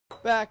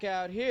Back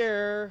out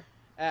here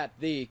at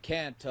the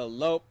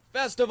Cantaloupe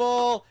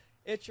Festival.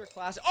 It's your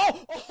class.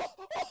 Oh!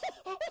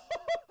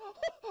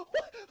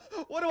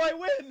 What do I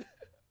win?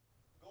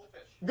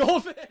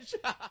 Goldfish.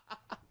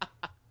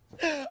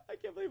 I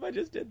can't believe I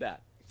just did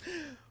that.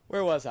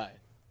 Where was I?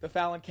 The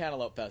Fallon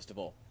Cantaloupe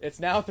Festival. It's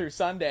now through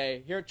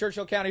Sunday here at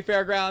Churchill County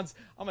Fairgrounds.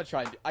 I'm going to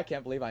try. I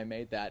can't believe I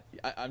made that.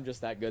 I'm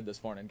just that good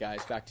this morning,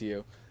 guys. Back to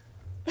you.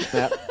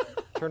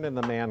 Turn in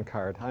the man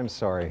card. I'm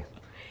sorry.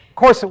 Of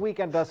course, the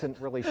weekend doesn't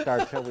really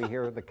start till we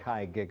hear the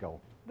Kai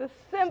giggle. The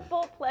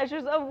simple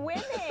pleasures of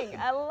winning.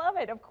 I love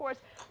it. Of course,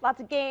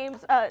 lots of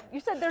games. You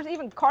said there's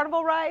even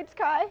carnival rides,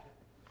 Kai?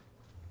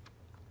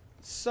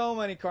 So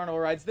many carnival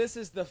rides. This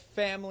is the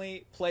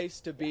family place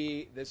to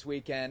be this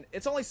weekend.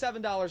 It's only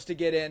 $7 to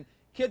get in.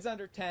 Kids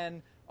under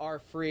 10 are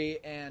free,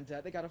 and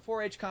they got a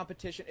 4-H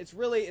competition. It's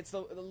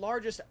the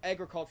largest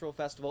agricultural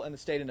festival in the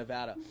state of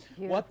Nevada.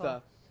 Beautiful. What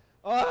the?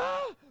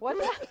 Ah! What's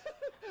that?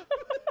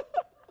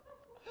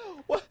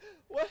 What?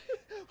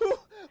 Who?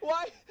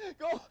 Why?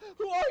 Go.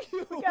 Who are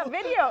you? We got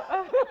video.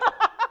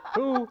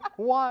 Who?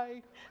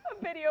 Why?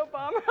 A video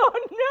bomber.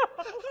 Oh,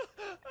 no.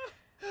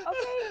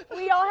 Okay,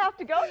 we all have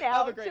to go now.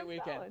 Have a great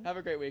weekend. Have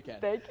a great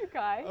weekend. Thank you,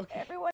 Kai. Okay. Everyone.